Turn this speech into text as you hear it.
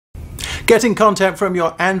Getting content from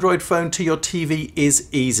your Android phone to your TV is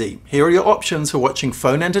easy. Here are your options for watching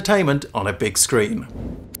phone entertainment on a big screen.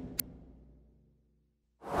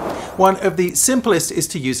 One of the simplest is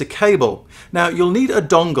to use a cable. Now you'll need a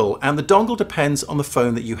dongle, and the dongle depends on the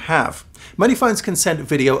phone that you have. Many phones can send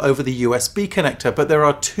video over the USB connector, but there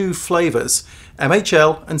are two flavors,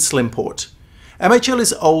 MHL and SlimPort. MHL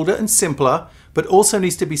is older and simpler, but also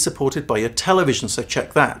needs to be supported by your television, so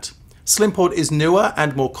check that. SlimPort is newer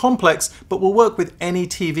and more complex, but will work with any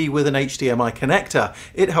TV with an HDMI connector.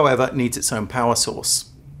 It, however, needs its own power source.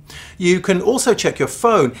 You can also check your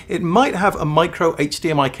phone. It might have a micro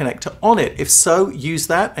HDMI connector on it. If so, use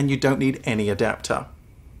that and you don't need any adapter.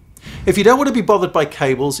 If you don't want to be bothered by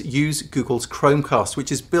cables, use Google's Chromecast,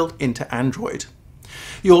 which is built into Android.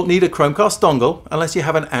 You'll need a Chromecast dongle unless you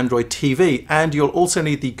have an Android TV, and you'll also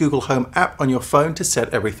need the Google Home app on your phone to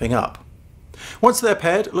set everything up. Once they're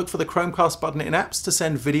paired, look for the Chromecast button in apps to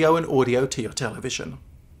send video and audio to your television.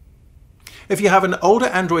 If you have an older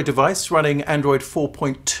Android device running Android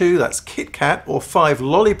 4.2, that's KitKat, or 5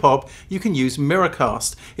 Lollipop, you can use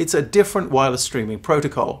Miracast. It's a different wireless streaming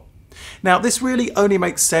protocol. Now, this really only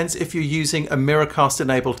makes sense if you're using a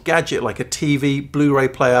Miracast-enabled gadget like a TV, Blu-ray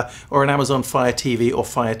player, or an Amazon Fire TV or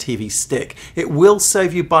Fire TV Stick. It will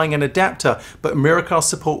save you buying an adapter, but Miracast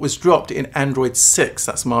support was dropped in Android 6,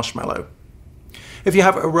 that's Marshmallow. If you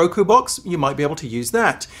have a Roku box, you might be able to use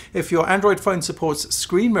that. If your Android phone supports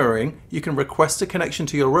screen mirroring, you can request a connection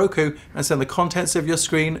to your Roku and send the contents of your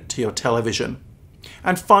screen to your television.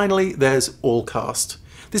 And finally, there's Allcast.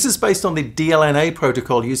 This is based on the DLNA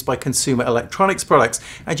protocol used by consumer electronics products,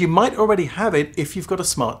 and you might already have it if you've got a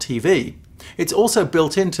smart TV. It's also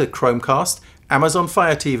built into Chromecast, Amazon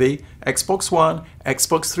Fire TV, Xbox One,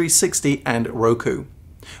 Xbox 360, and Roku.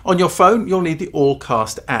 On your phone, you'll need the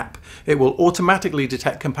Allcast app. It will automatically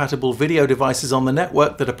detect compatible video devices on the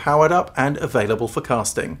network that are powered up and available for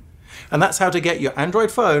casting. And that's how to get your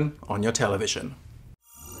Android phone on your television.